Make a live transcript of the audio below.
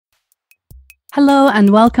Hello and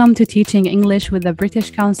welcome to Teaching English with the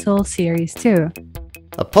British Council Series 2.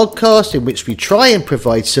 A podcast in which we try and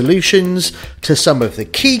provide solutions to some of the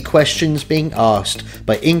key questions being asked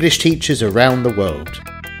by English teachers around the world.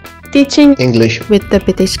 Teaching English with the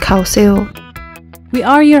British Council. We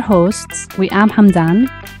are your hosts. We am Hamdan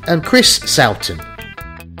and Chris Soughton.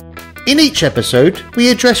 In each episode, we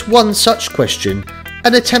address one such question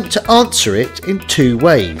and attempt to answer it in two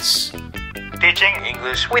ways. Teaching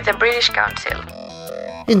English with the British Council.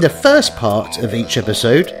 In the first part of each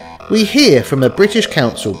episode, we hear from a British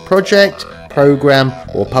Council project, programme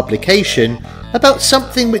or publication about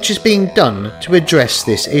something which is being done to address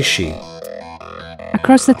this issue.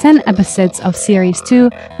 Across the 10 episodes of Series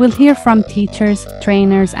 2, we'll hear from teachers,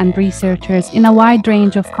 trainers and researchers in a wide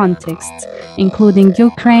range of contexts, including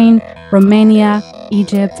Ukraine, Romania,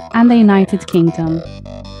 Egypt and the United Kingdom.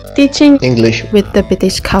 Teaching English with the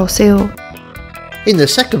British Council. In the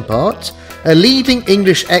second part, a leading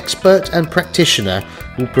English expert and practitioner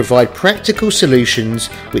will provide practical solutions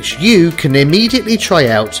which you can immediately try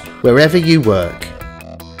out wherever you work.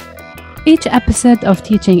 Each episode of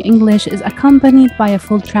Teaching English is accompanied by a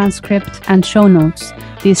full transcript and show notes.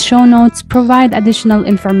 These show notes provide additional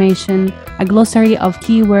information, a glossary of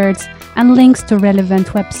keywords, and links to relevant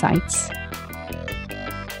websites.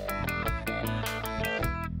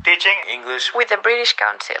 Teaching English with the British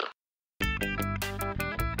Council.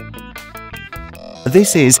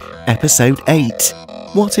 This is Episode 8.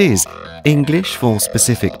 What is English for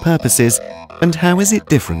specific purposes and how is it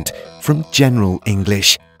different from general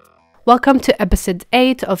English? Welcome to episode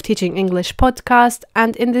 8 of Teaching English Podcast,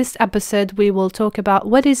 and in this episode we will talk about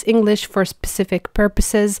what is English for specific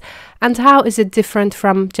purposes and how is it different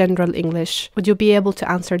from general English. Would you be able to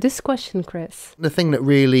answer this question, Chris? The thing that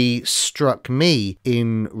really struck me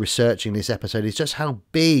in researching this episode is just how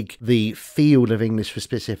big the field of English for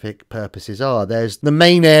specific purposes are. There's the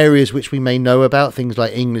main areas which we may know about, things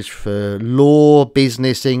like English for law,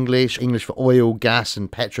 business English, English for oil, gas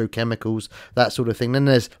and petrochemicals, that sort of thing. Then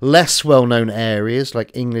there's less well-known areas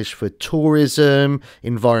like English for tourism,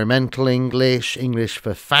 environmental English, English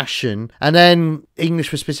for fashion, and then English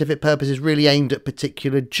for specific purposes really aimed at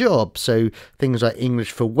particular jobs. So things like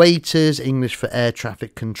English for waiters, English for air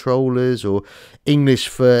traffic controllers, or English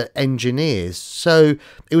for engineers. So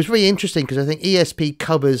it was really interesting because I think ESP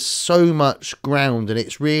covers so much ground and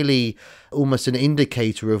it's really almost an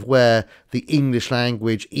indicator of where the English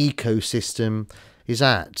language ecosystem is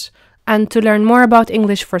at. And to learn more about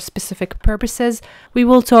English for specific purposes, we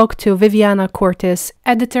will talk to Viviana Cortes,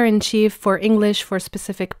 Editor-in-Chief for English for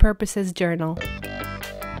Specific Purposes Journal.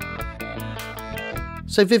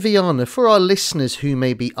 So Viviana, for our listeners who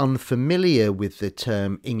may be unfamiliar with the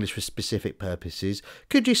term English for specific purposes,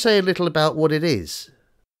 could you say a little about what it is?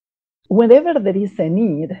 Whenever there is a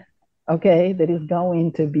need, there is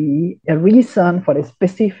going to be a reason for a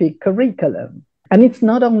specific curriculum. And it's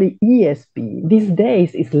not only ESP. These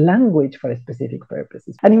days, it's language for specific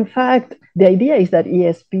purposes. And in fact, the idea is that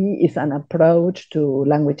ESP is an approach to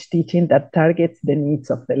language teaching that targets the needs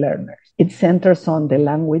of the learners. It centers on the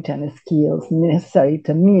language and skills necessary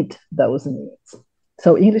to meet those needs.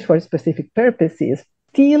 So English for specific purposes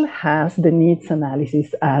still has the needs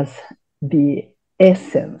analysis as the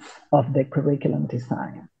essence of the curriculum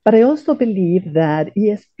design. But I also believe that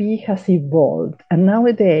ESP has evolved, and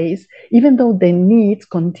nowadays, even though the needs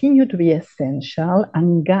continue to be essential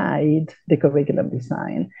and guide the curriculum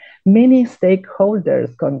design, many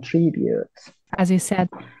stakeholders contribute. As you said,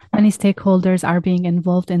 many stakeholders are being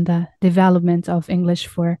involved in the development of English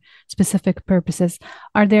for specific purposes.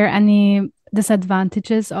 Are there any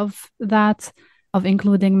disadvantages of that, of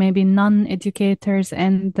including maybe non-educators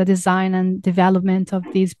in the design and development of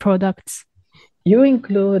these products? You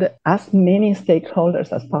include as many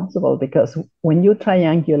stakeholders as possible because when you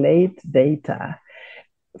triangulate data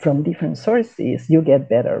from different sources, you get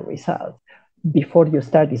better results. Before you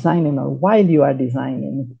start designing or while you are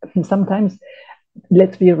designing, sometimes,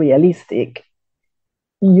 let's be realistic,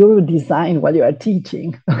 you design while you are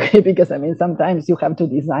teaching, because sometimes you have to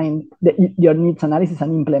design your needs analysis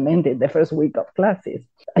and implement it the first week of classes.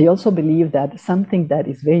 I also believe that something that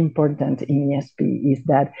is very important in ESP is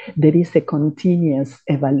that there is a continuous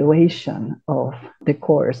evaluation of the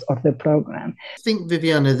course or the program. I think,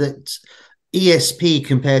 Viviana, that ESP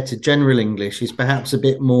compared to general English is perhaps a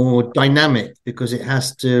bit more dynamic because it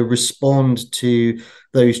has to respond to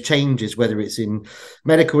those changes, whether it's in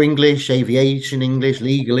medical English, aviation English,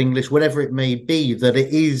 legal English, whatever it may be, that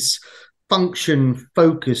it is function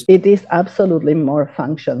focused. It is absolutely more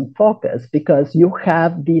function focused because you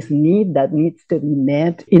have this need that needs to be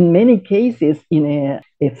met in many cases in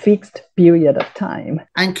a fixed period of time.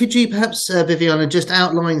 And could you perhaps, Viviana, just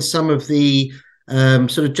outline some of the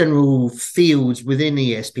sort of general fields within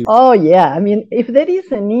ESP? Oh, yeah. I mean, if there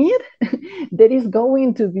is a need, there is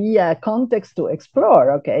going to be a context to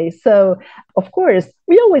explore. Okay. So, of course,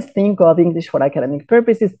 we always think of English for academic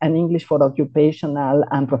purposes and English for occupational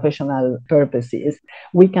and professional purposes.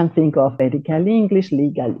 We can think of medical English,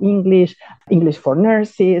 legal English, English for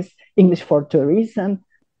nurses, English for tourism.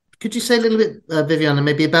 Could you say a little bit, Viviana,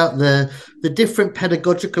 maybe about the different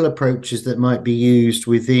pedagogical approaches that might be used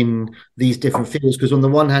within these different fields? Because on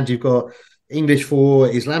the one hand, you've got English for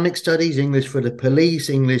Islamic Studies, English for the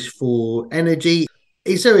police, English for energy.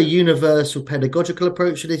 Is there a universal pedagogical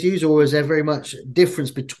approach that is used, or is there very much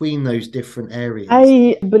difference between those different areas?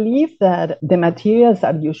 I believe that the materials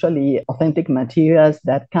are usually authentic materials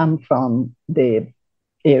that come from the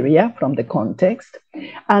area, from the context,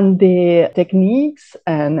 and the techniques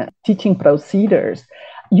and teaching procedures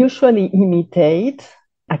usually imitate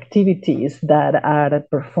activities that are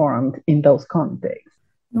performed in those contexts.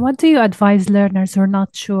 What do you advise learners who are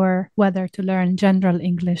not sure whether to learn general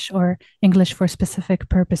English or English for specific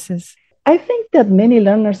purposes? I think that many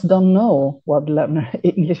learners don't know what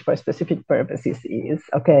English for specific purposes is,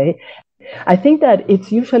 okay? I think that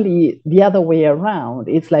it's usually the other way around.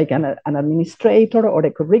 It's like an administrator or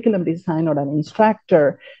a curriculum designer or an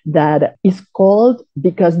instructor that is called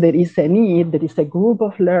because there is a need, there is a group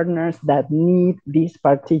of learners that need this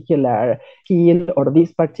particular skill or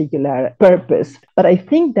this particular purpose. But I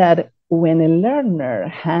think that when a learner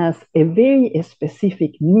has a very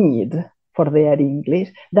specific need for their English,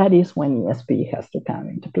 that is when ESP has to come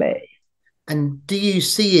into play. And do you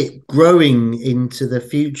see it growing into the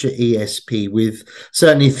future ESP with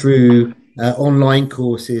certainly through online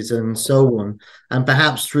courses and so on, and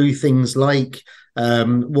perhaps through things like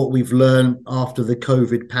what we've learned after the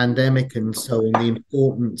COVID pandemic and so on, the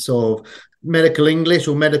importance of medical English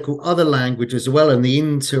or medical other languages as well, and the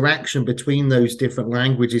interaction between those different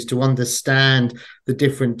languages to understand the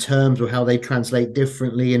different terms or how they translate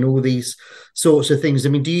differently and all these sorts of things? I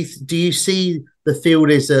mean, do you see the field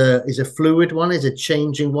is a fluid one, is a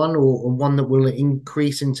changing one, or one that will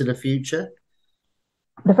increase into the future?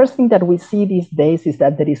 The first thing that we see these days is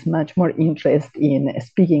that there is much more interest in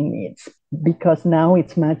speaking needs, because now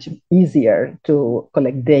it's much easier to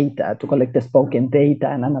collect data, to collect the spoken data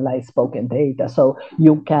and analyze spoken data. So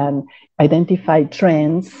you can identify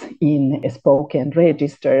trends in spoken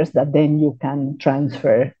registers that then you can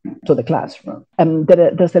transfer to the classroom. And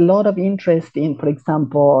there's a lot of interest in, for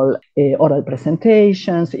example, oral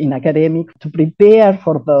presentations in academic to prepare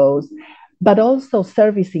for those, but also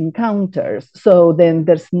service encounters. So then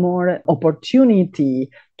there's more opportunity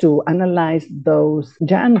to analyze those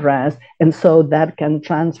genres, and so that can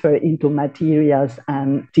transfer into materials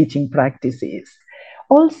and teaching practices.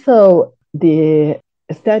 Also, the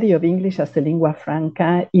study of English as a lingua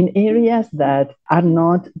franca in areas that are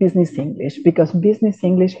not business English, because business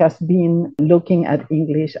English has been looking at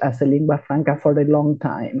English as a lingua franca for a long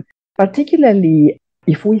time, particularly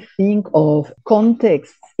if we think of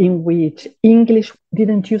contexts in which English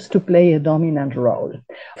didn't used to play a dominant role.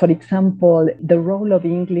 For example, the role of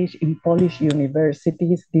English in Polish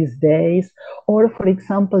universities these days, or for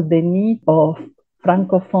example, the need of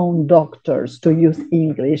Francophone doctors to use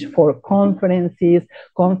English for conferences,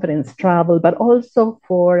 conference travel, but also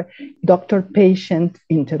for doctor-patient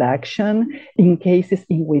interaction in cases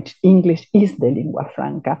in which English is the lingua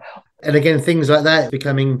franca. And again, things like that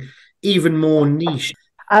becoming even more niche.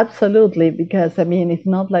 Absolutely, because I mean, it's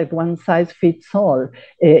not like one size fits all.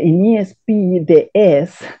 In ESP, the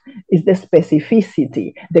S is the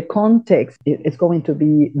specificity. The context is going to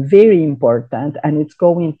be very important, and it's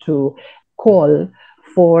going to call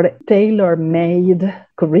for tailor-made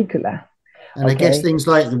curricula. And I guess things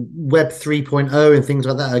like the Web 3.0 and things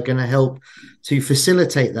like that are going to help to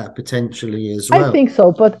facilitate that potentially as well. I think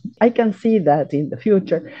so, but I can see that in the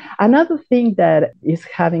future. Another thing that is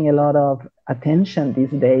having a lot of attention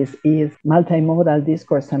these days is multimodal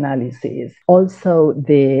discourse analysis. Also,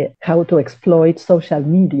 how to exploit social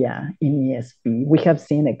media in ESP. We have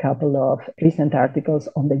seen a couple of recent articles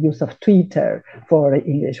on the use of Twitter for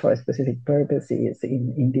English for specific purposes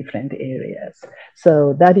in different areas.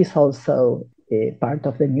 So that is also a part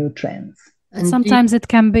of the new trends. And sometimes it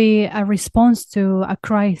can be a response to a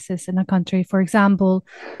crisis in a country. For example,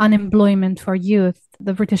 unemployment for youth.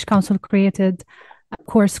 The British Council created a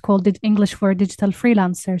course called English for Digital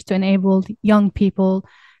Freelancers to enable young people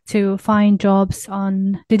to find jobs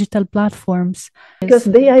on digital platforms? Because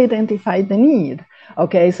they identify the need.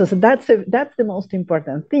 Okay, so that's the most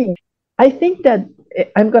important thing. I think that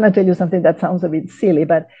I'm going to tell you something that sounds a bit silly,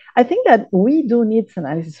 but I think that we do needs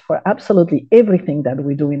analysis for absolutely everything that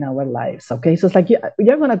we do in our lives. Okay, so it's like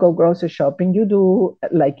you're going to go grocery shopping, you do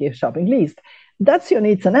like a shopping list. That's your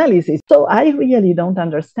needs analysis. So I really don't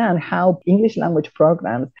understand how English language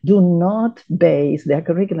programs do not base their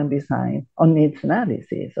curriculum design on needs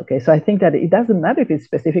analysis. Okay, so I think that it doesn't matter if it's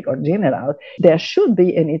specific or general. There should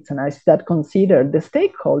be a needs analysis that consider the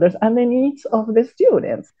stakeholders and the needs of the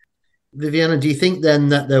students. Viviana, do you think then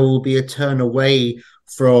that there will be a turn away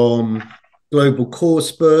from global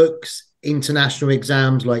course books, international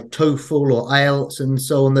exams like TOEFL or IELTS and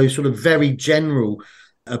so on, those sort of very general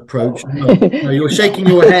approach? No, you're shaking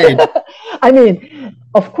your head. I mean,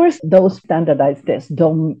 of course, those standardized tests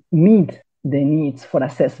don't meet the needs for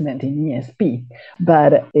assessment in ESP,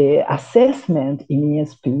 but assessment in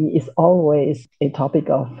ESP is always a topic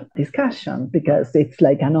of discussion because it's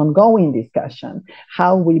like an ongoing discussion,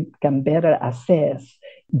 how we can better assess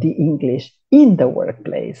the English in the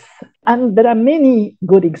workplace. And there are many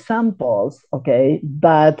good examples, okay,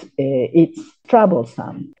 but it's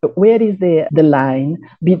troublesome. Where is the line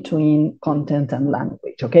between content and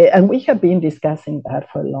language, okay? And we have been discussing that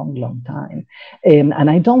for a long, long time. And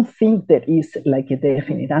I don't think there is like a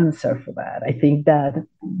definite answer for that. I think that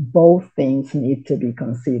both things need to be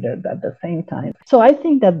considered at the same time. So I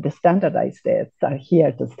think that the standardized tests are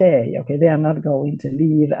here to stay, okay? They are not going to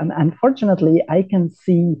leave. And unfortunately, I can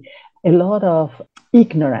see a lot of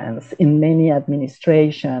ignorance in many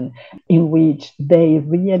administration in which they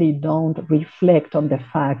really don't reflect on the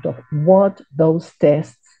fact of what those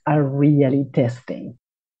tests are really testing.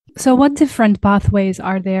 So what different pathways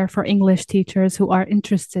are there for English teachers who are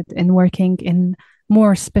interested in working in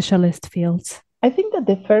more specialist fields? I think that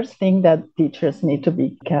the first thing that teachers need to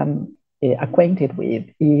become acquainted with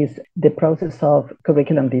is the process of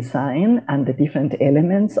curriculum design and the different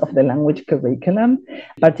elements of the language curriculum,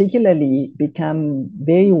 particularly become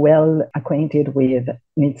very well acquainted with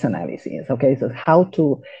needs analysis. Okay, so how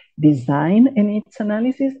to design a needs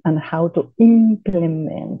analysis and how to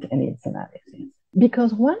implement a needs analysis.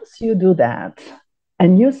 Because once you do that,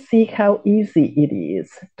 and you see how easy it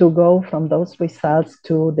is to go from those results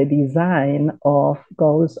to the design of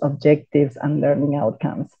goals, objectives, and learning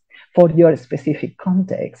outcomes for your specific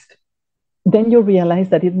context, then you realize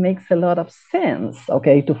that it makes a lot of sense,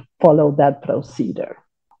 okay, to follow that procedure.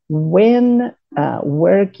 When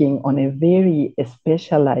working on a very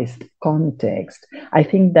specialized context, I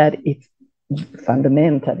think that it's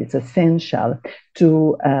fundamental, it's essential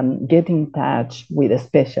to get in touch with the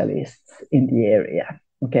specialists in the area,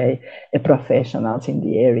 okay, professionals in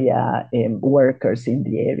the area, workers in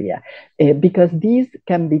the area, because these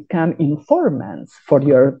can become informants for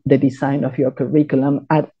the design of your curriculum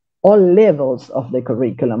at all levels of the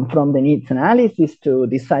curriculum, from the needs analysis to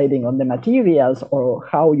deciding on the materials or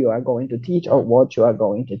how you are going to teach or what you are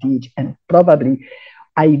going to teach, and probably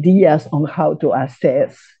ideas on how to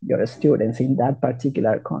assess your students in that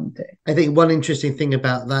particular context. I think one interesting thing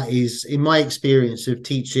about that is, in my experience of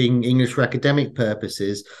teaching English for academic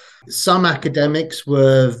purposes, some academics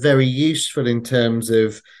were very useful in terms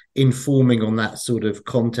of informing on that sort of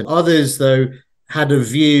content. Others, though, had a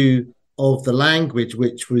view of the language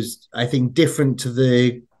which was, I think, different to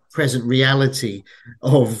the present reality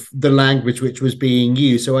of the language which was being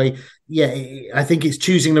used. So I think it's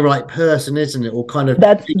choosing the right person, isn't it? Or kind of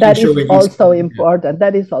that is also important.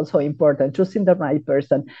 That is also important, choosing the right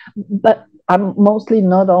person. But I'm mostly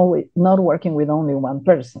not working with only one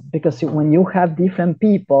person, because when you have different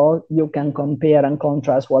people, you can compare and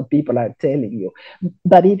contrast what people are telling you.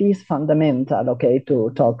 But it is fundamental, okay,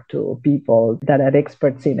 to talk to people that are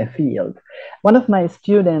experts in a field. One of my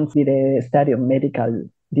students did a study of medical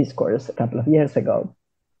discourse a couple of years ago,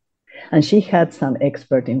 and she had some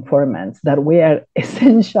expert informants that were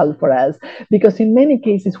essential for us, because in many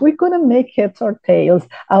cases we couldn't make heads or tails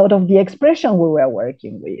out of the expression we were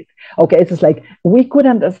working with. Okay, it's like we could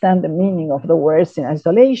understand the meaning of the words in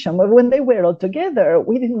isolation, but when they were all together,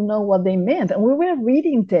 we didn't know what they meant. And we were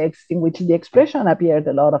reading texts in which the expression appeared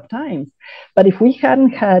a lot of times. But if we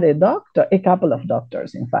hadn't had a couple of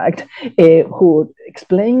doctors, in fact, who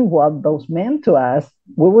explained what those meant to us,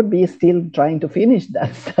 we would be still trying to finish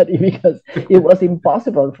that study because it was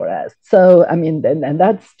impossible for us. So, I mean, and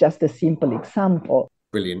that's just a simple example.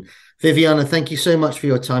 Brilliant. Viviana, thank you so much for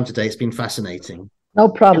your time today. It's been fascinating. No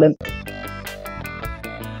problem.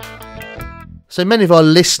 So many of our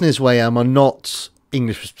listeners, Wayam, are not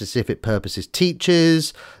English for specific purposes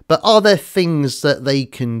teachers, but are there things that they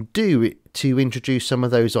can do to introduce some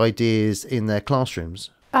of those ideas in their classrooms?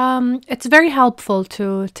 It's very helpful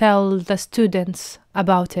to tell the students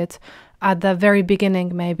about it at the very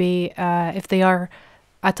beginning. Maybe if they are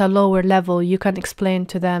at a lower level, you can explain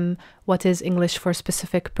to them what is English for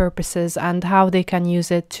specific purposes and how they can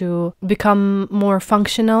use it to become more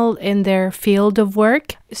functional in their field of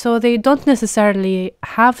work. So they don't necessarily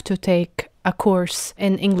have to take a course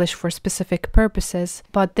in English for specific purposes,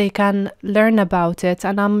 but they can learn about it.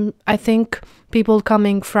 And I think people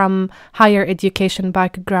coming from higher education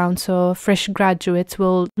background, so fresh graduates,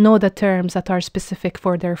 will know the terms that are specific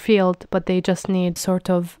for their field, but they just need sort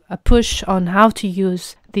of a push on how to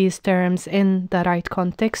use these terms in the right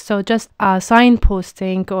context. So just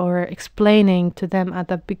signposting or explaining to them at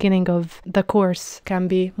the beginning of the course can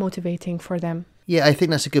be motivating for them. Yeah, I think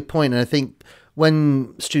that's a good point. And I think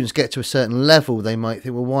when students get to a certain level, they might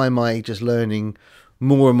think, well, why am I just learning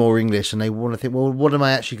more and more English? And they want to think, well, what am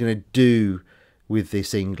I actually going to do with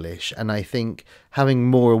this English? And I think having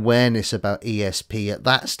more awareness about ESP at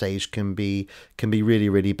that stage can be really,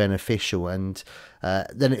 really beneficial. And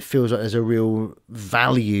then it feels like there's a real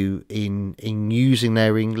value in using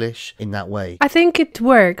their English in that way. I think it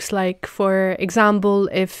works. Like, for example,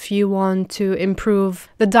 if you want to improve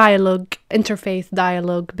the dialogue, interfaith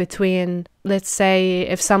dialogue between, let's say,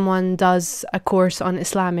 if someone does a course on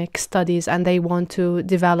Islamic Studies and they want to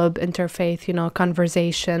develop interfaith,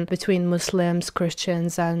 conversation between Muslims,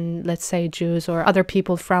 Christians, and let's say Jews or other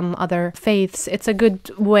people from other faiths, it's a good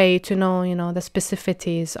way to know, the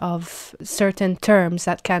specificities of certain terms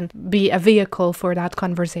that can be a vehicle for that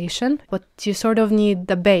conversation, but you sort of need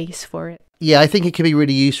the base for it. Yeah, I think it can be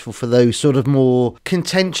really useful for those sort of more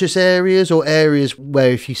contentious areas, or areas where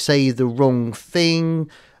if you say the wrong thing,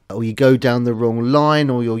 or you go down the wrong line,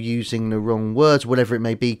 or you're using the wrong words, whatever it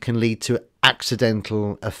may be, can lead to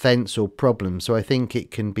accidental offence or problems. So I think it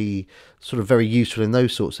can be sort of very useful in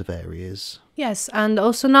those sorts of areas. Yes, and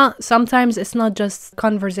also sometimes it's not just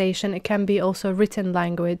conversation, it can be also written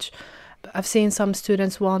language. I've seen some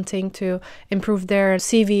students wanting to improve their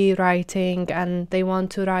CV writing, and they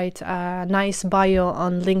want to write a nice bio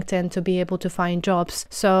on LinkedIn to be able to find jobs.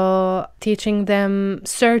 So teaching them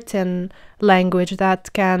certain language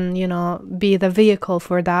that can, be the vehicle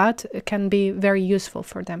for that, can be very useful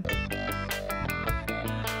for them.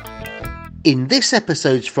 In this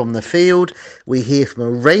episode from the field, we hear from a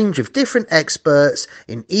range of different experts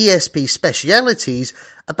in ESP specialities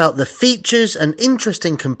about the features and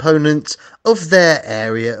interesting components of their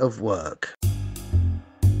area of work.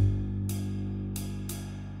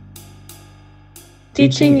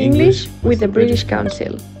 Teaching English with the British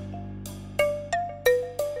Council.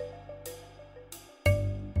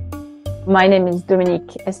 My name is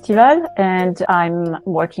Dominique Estival, and I'm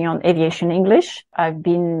working on Aviation English. I've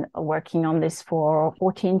been working on this for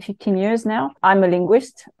 15 years now. I'm a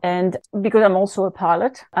linguist, and because I'm also a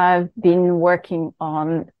pilot, I've been working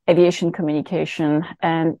on aviation communication,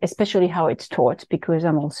 and especially how it's taught, because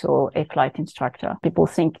I'm also a flight instructor. People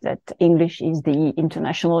think that English is the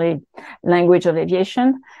international language of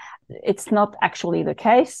aviation. It's not actually the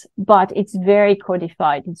case, but it's very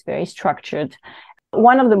codified. It's very structured.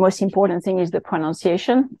 One of the most important things is the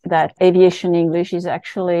pronunciation, that Aviation English is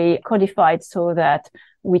actually codified so that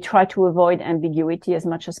we try to avoid ambiguity as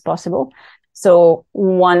much as possible. So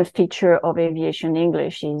one feature of Aviation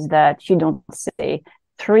English is that you don't say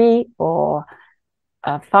 3 or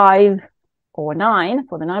 5 or 9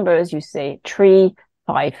 for the numbers. You say 3,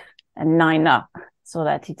 5, and 9 up, so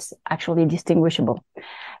that it's actually distinguishable.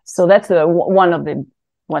 So that's one of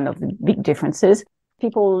the big differences.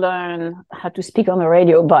 People learn how to speak on the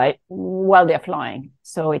radio while they're flying.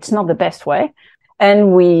 So it's not the best way.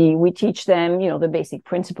 And we teach them, the basic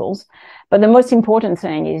principles. But the most important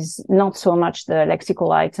thing is not so much the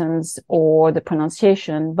lexical items or the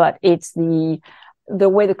pronunciation, but it's the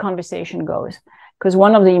way the conversation goes. Because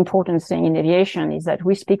one of the important things in aviation is that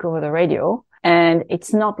we speak over the radio, and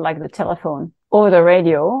it's not like the telephone. Over the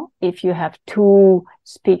radio, if you have two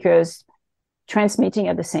speakers transmitting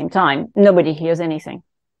at the same time, nobody hears anything.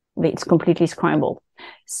 It's completely scrambled.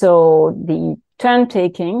 So the turn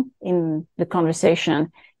taking in the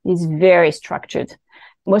conversation is very structured.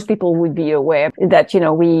 Most people would be aware that,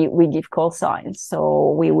 we give call signs.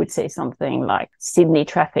 So we would say something like Sydney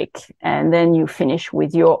traffic, and then you finish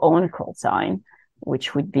with your own call sign,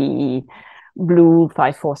 which would be blue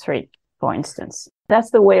 543, for instance.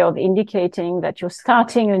 That's the way of indicating that you're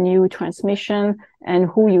starting a new transmission and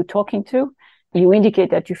who you're talking to. You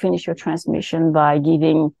indicate that you finish your transmission by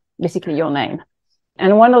giving basically your name.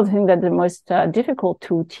 And one of the things that's the most difficult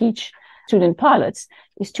to teach student pilots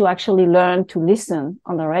is to actually learn to listen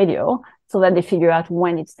on the radio so that they figure out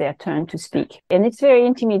when it's their turn to speak. And it's very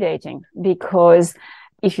intimidating because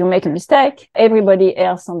if you make a mistake, everybody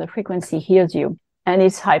else on the frequency hears you, and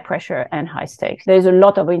it's high pressure and high stakes. There's a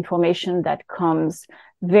lot of information that comes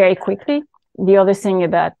very quickly. The other thing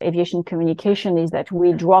about aviation communication is that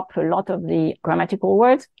we drop a lot of the grammatical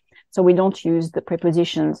words. So we don't use the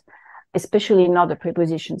prepositions, especially not the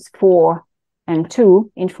prepositions for and to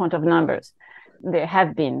in front of numbers. There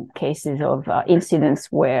have been cases of incidents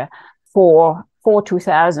where for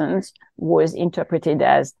 2000 was interpreted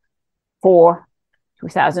as for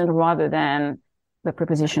 2000 rather than the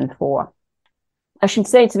preposition for. I should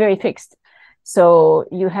say it's very fixed. So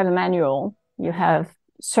you have a manual, you have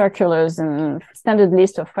circulars and standard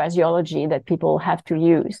list of phraseology that people have to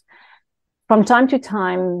use. From time to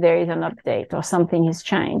time, there is an update or something has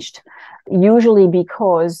changed, usually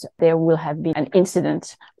because there will have been an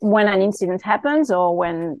incident. When an incident happens or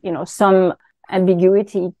when, some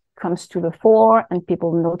ambiguity comes to the fore and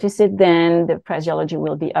people notice it, then the phraseology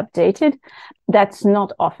will be updated. That's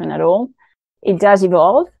not often at all. It does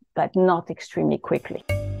evolve, but not extremely quickly.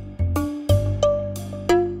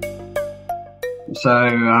 So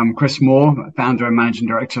I'm Chris Moore, founder and managing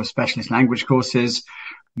director of Specialist Language Courses.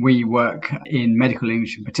 We work in medical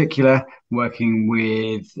English in particular, working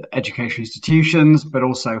with education institutions, but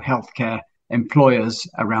also healthcare employers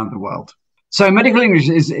around the world. So medical English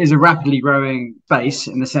is a rapidly growing space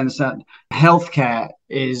in the sense that healthcare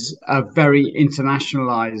is a very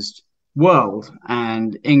internationalized world,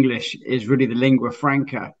 and English is really the lingua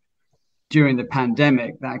franca. During the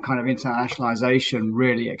pandemic, that kind of internationalization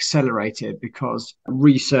really accelerated because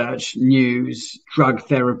research, news, drug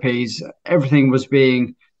therapies, everything was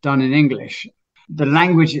being done in English. The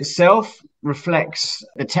language itself reflects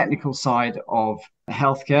the technical side of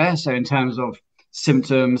healthcare. So in terms of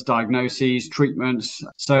symptoms, diagnoses, treatments.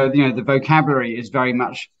 So, the vocabulary is very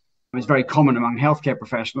common among healthcare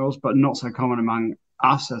professionals, but not so common among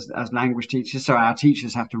us as language teachers. So our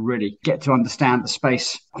teachers have to really get to understand the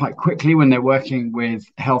space quite quickly when they're working with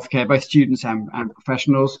healthcare, both students and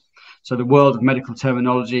professionals. So the world of medical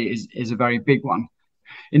terminology is a very big one.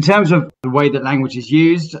 In terms of the way that language is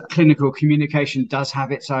used, clinical communication does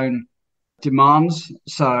have its own demands.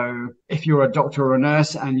 So if you're a doctor or a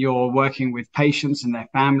nurse and you're working with patients and their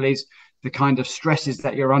families, the kind of stresses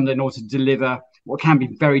that you're under in order to deliver what can be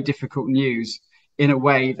very difficult news in a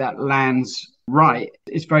way that lands right,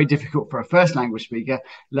 it's very difficult for a first language speaker,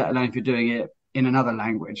 let alone if you're doing it in another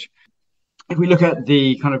language. If we look at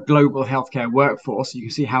the kind of global healthcare workforce, you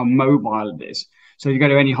can see how mobile it is. So you go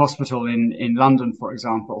to any hospital in London, for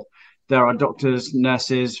example, there are doctors,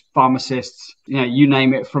 nurses, pharmacists, you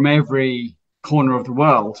name it, from every corner of the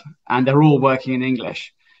world, and they're all working in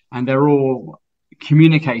English, and they're all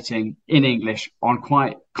communicating in English on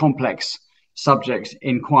quite complex subjects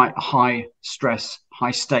in quite high stress,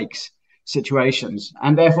 high stakes situations.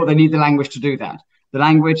 And therefore they need the language to do that, the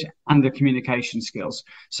language and the communication skills.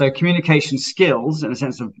 So communication skills in a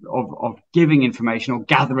sense of giving information or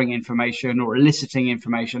gathering information or eliciting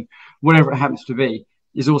information, whatever it happens to be,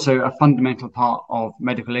 is also a fundamental part of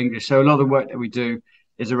medical English. So a lot of the work that we do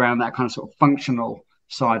is around that kind of sort of functional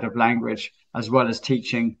side of language, as well as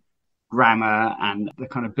teaching grammar and the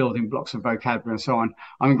kind of building blocks of vocabulary and so on.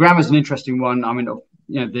 I mean, grammar is an interesting one. I mean,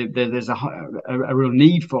 there's a real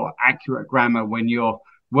need for accurate grammar when you're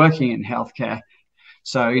working in healthcare.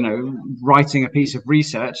 So, writing a piece of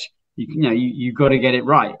research, you've got to get it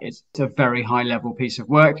right. It's a very high level piece of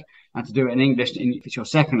work, and to do it in English, if it's your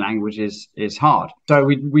second language, is hard. So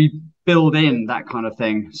we build in that kind of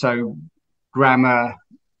thing. So grammar,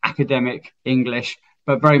 academic English,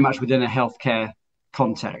 but very much within a healthcare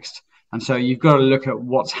context. And so you've got to look at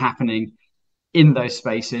what's happening in those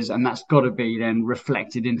spaces, and that's got to be then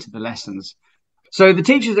reflected into the lessons. So the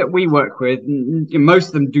teachers that we work with, most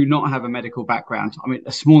of them do not have a medical background. I mean,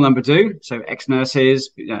 a small number do, so ex-nurses,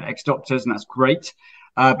 ex-doctors, and that's great.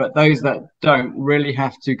 But those that don't really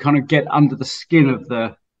have to kind of get under the skin of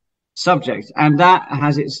the subject, and that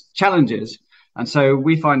has its challenges. And so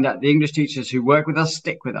we find that the English teachers who work with us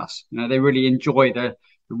stick with us. They really enjoy the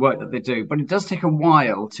work that they do. But it does take a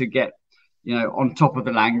while to get, on top of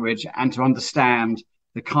the language and to understand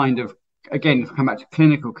the kind of, again, come back to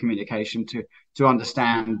clinical communication, to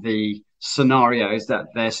understand the scenarios that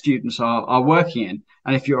their students are working in.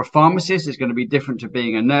 And if you're a pharmacist, it's going to be different to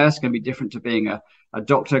being a nurse, going to be different to being a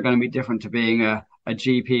doctor, going to be different to being a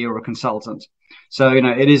GP or a consultant. So,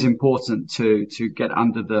 it is important to get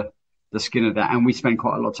under the skin of that. And we spend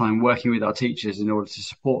quite a lot of time working with our teachers in order to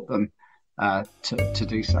support them to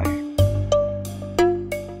do so.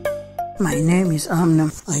 My name is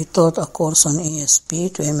Amna. I taught a course on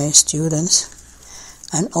ESP to MA students.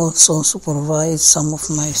 and also supervise some of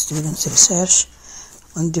my students' research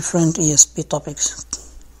on different ESP topics.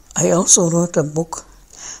 I also wrote a book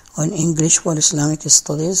on English for Islamic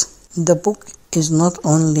Studies. The book is not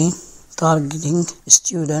only targeting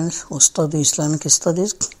students who study Islamic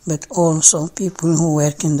studies, but also people who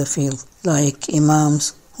work in the field, like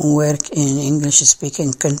imams who work in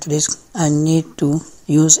English-speaking countries and need to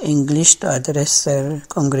use English to address their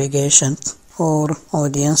congregation or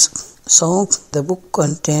audience. So the book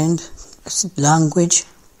contained language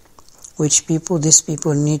which these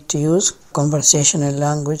people need to use, conversational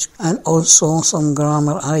language, and also some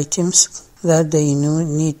grammar items that they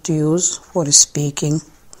need to use for speaking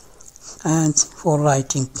and for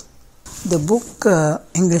writing. The book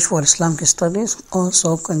English for Islamic Studies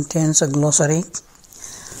also contains a glossary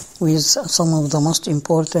with some of the most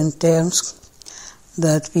important terms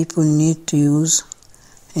that people need to use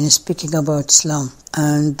in speaking about Islam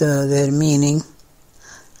and their meaning.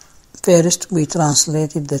 First, we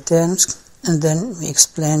translated the terms and then we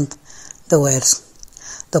explained the words.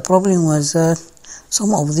 The problem was that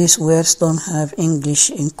some of these words don't have English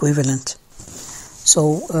equivalent.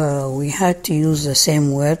 So we had to use the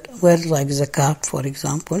same word like zakat, for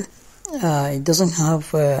example. It doesn't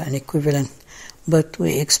have an equivalent, but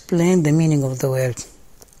we explained the meaning of the word.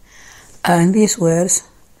 And these words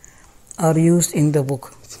are used in the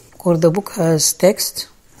book. Of course, the book has text,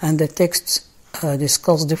 and the texts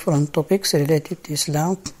discuss different topics related to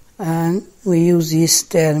Islam, and we use these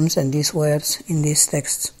terms and these words in these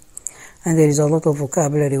texts. And there is a lot of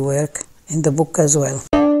vocabulary work in the book as well.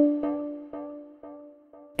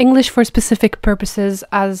 English for specific purposes,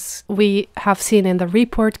 as we have seen in the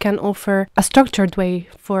report, can offer a structured way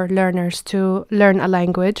for learners to learn a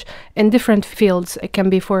language in different fields. It can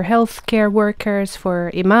be for healthcare workers,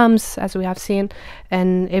 for imams, as we have seen,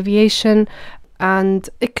 and aviation. And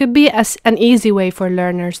it could be an easy way for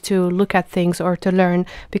learners to look at things or to learn,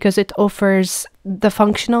 because it offers the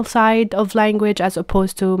functional side of language as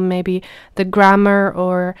opposed to maybe the grammar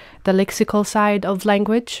or the lexical side of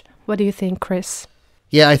language. What do you think, Chris?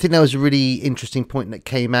 Yeah, I think that was a really interesting point that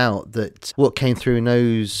came out, that what came through in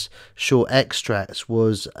those short extracts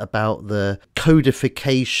was about the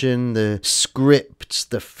codification, the scripts,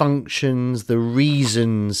 the functions, the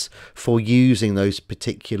reasons for using those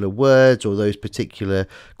particular words or those particular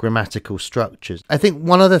grammatical structures. I think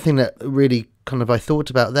one other thing that really I thought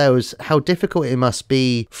about there was how difficult it must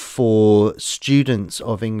be for students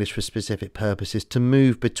of English for specific purposes to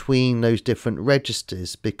move between those different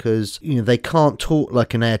registers, because they can't talk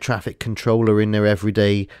like an air traffic controller in their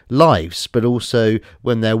everyday lives, but also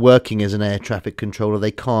when they're working as an air traffic controller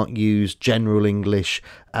they can't use general English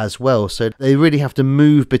as well. So they really have to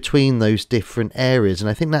move between those different areas, and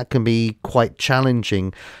I think that can be quite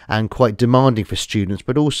challenging and quite demanding for students,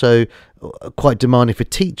 but also quite demanding for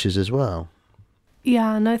teachers as well.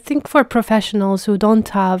 Yeah, and I think for professionals who don't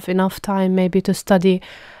have enough time maybe to study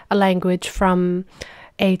a language from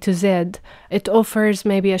A to Z, it offers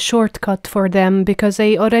maybe a shortcut for them, because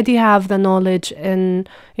they already have the knowledge and,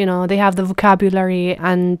 they have the vocabulary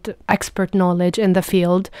and expert knowledge in the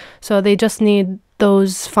field. So they just need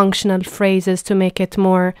those functional phrases to make it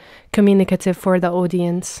more communicative for the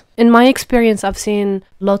audience. In my experience, I've seen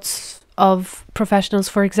lots of professionals,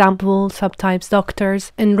 for example, sometimes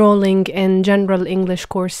doctors, enrolling in general English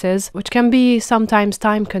courses, which can be sometimes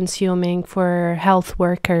time-consuming for health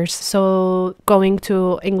workers. So going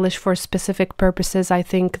to English for specific purposes, I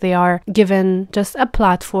think they are given just a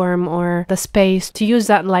platform or the space to use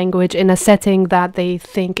that language in a setting that they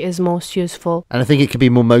think is most useful. And I think it can be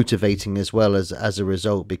more motivating as well as a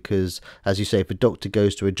result, because, as you say, if a doctor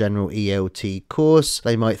goes to a general ELT course,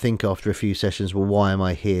 they might think after a few sessions, well, why am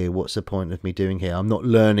I here? What's the point of me doing here? I'm not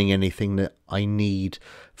learning anything that I need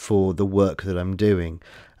for the work that I'm doing.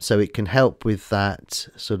 So it can help with that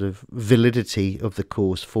sort of validity of the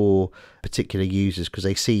course for particular users, because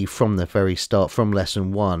they see from the very start, from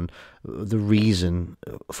lesson one, the reason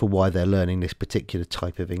for why they're learning this particular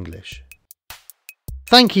type of English.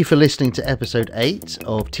 Thank you for listening to episode 8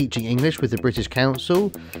 of Teaching English with the British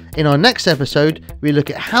Council. In our next episode, we look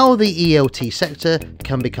at how the ELT sector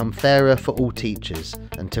can become fairer for all teachers.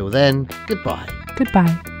 Until then, goodbye.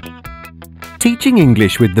 Goodbye. Teaching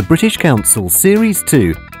English with the British Council Series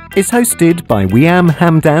 2 is hosted by Wiam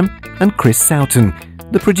Hamdan and Chris Soughton.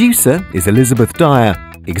 The producer is Elizabeth Dyer.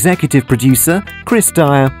 Executive producer Chris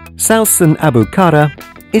Dyer. Sausan Abu Kara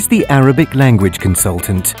is the Arabic language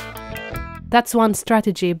consultant. That's one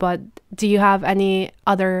strategy, but do you have any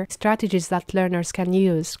other strategies that learners can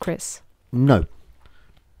use, Chris? No.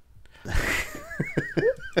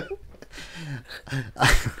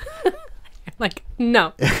 Like,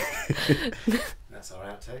 no. That's our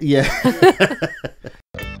outtake. Yeah.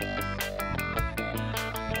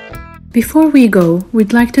 Before we go,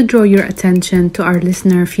 we'd like to draw your attention to our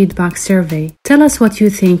listener feedback survey. Tell us what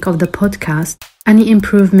you think of the podcast, any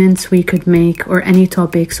improvements we could make, or any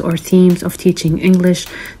topics or themes of teaching English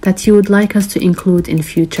that you would like us to include in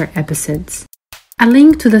future episodes. A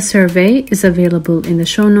link to the survey is available in the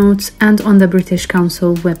show notes and on the British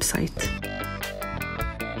Council website.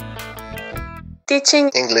 Teaching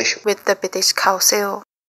English with the British Council.